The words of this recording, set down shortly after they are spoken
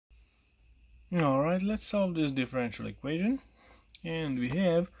Alright, let's solve this differential equation. And we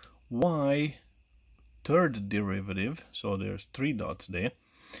have y third derivative, so there's 3 dots there,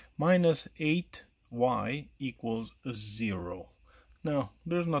 minus 8y equals 0. Now,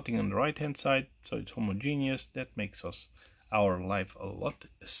 there's nothing on the right hand side, so it's homogeneous. That makes our life a lot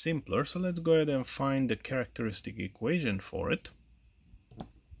simpler. So let's go ahead and find the characteristic equation for it.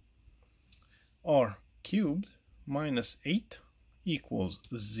 R cubed minus 8 equals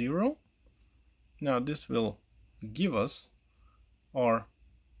 0. Now this will give us r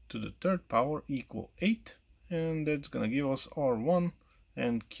to the third power equal 8, and that's gonna give us r1,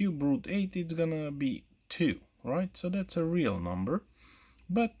 and cube root 8 is gonna be 2, right? So that's a real number,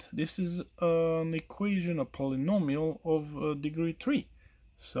 but this is an equation, a polynomial of degree 3,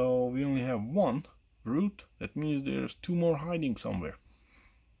 so we only have one root. That means there's 2 more hiding somewhere.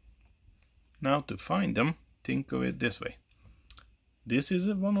 Now to find them, think of it this way. This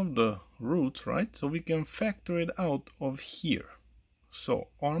is one of the roots, right? So we can factor it out of here. So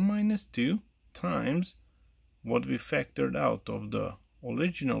r minus 2 times what we factored out of the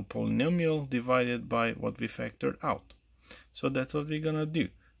original polynomial divided by what we factored out. So that's what we're gonna do.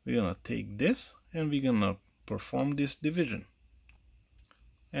 We're gonna take this and we're gonna perform this division.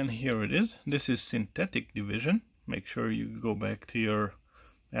 And here it is. This is synthetic division. Make sure you go back to your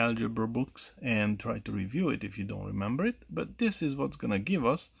algebra books and try to review it if you don't remember it, but this is what's gonna give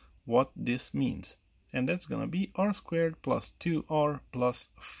us what this means, and that's gonna be r squared plus 2r plus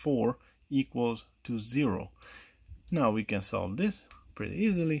 4 equals to 0. Now we can solve this pretty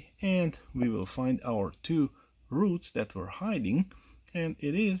easily, and we will find our 2 roots that were hiding, and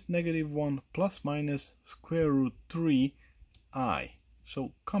it is -1 plus minus square root 3i,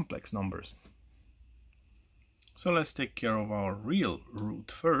 so complex numbers. So let's take care of our real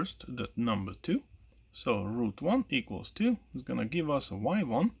root first, the number 2. So root 1 equals 2 is going to give us a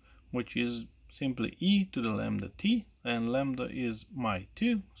y1, which is simply e to the lambda t, and lambda is my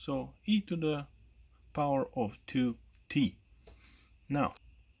 2, so e to the power of 2t. Now,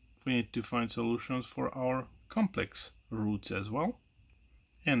 we need to find solutions for our complex roots as well,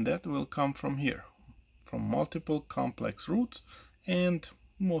 and that will come from here, from multiple complex roots, and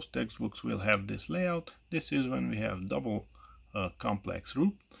most textbooks will have this layout. This is when we have double complex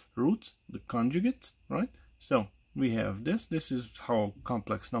roots, the conjugates, right? So we have this. This is how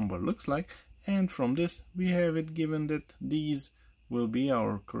complex number looks like. And from this, we have it given that these will be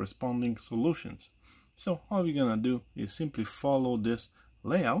our corresponding solutions. So all we're gonna do is simply follow this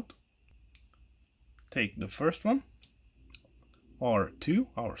layout. Take the first one. R2,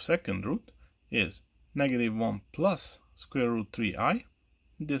 our second root, is -1 plus square root 3i.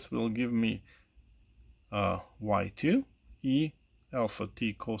 This will give me y2 e alpha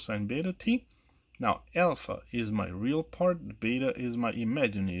t cosine beta t. Now alpha is my real part, beta is my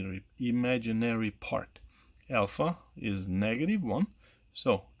imaginary part. Alpha is -1,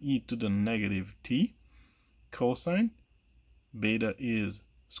 so e to the negative t cosine beta is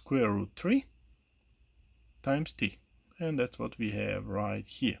square root 3 times t, and that's what we have right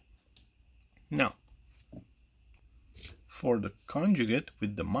here. Now for the conjugate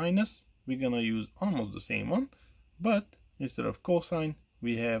with the minus, we're gonna use almost the same one, but instead of cosine,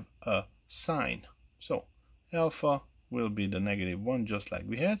 we have a sine. So alpha will be the -1 just like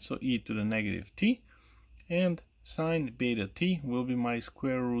we had, so e to the negative t, and sine beta t will be my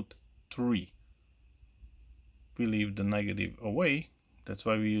square root 3. We leave the negative away, that's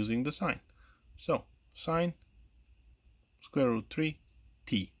why we're using the sine. So sine square root 3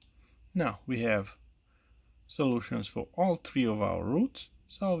 t. Now we have solutions for all 3 of our roots,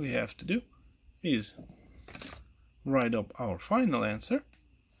 so all we have to do is write up our final answer,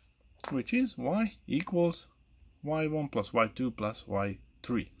 which is y equals y1 plus y2 plus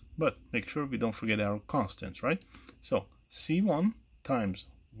y3. But make sure we don't forget our constants, right? So c1 times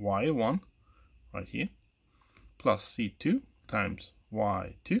y1 right here plus c2 times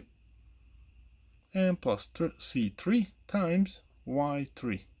y2 and plus c3 times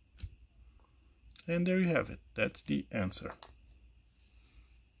y3. And there you have it. That's the answer.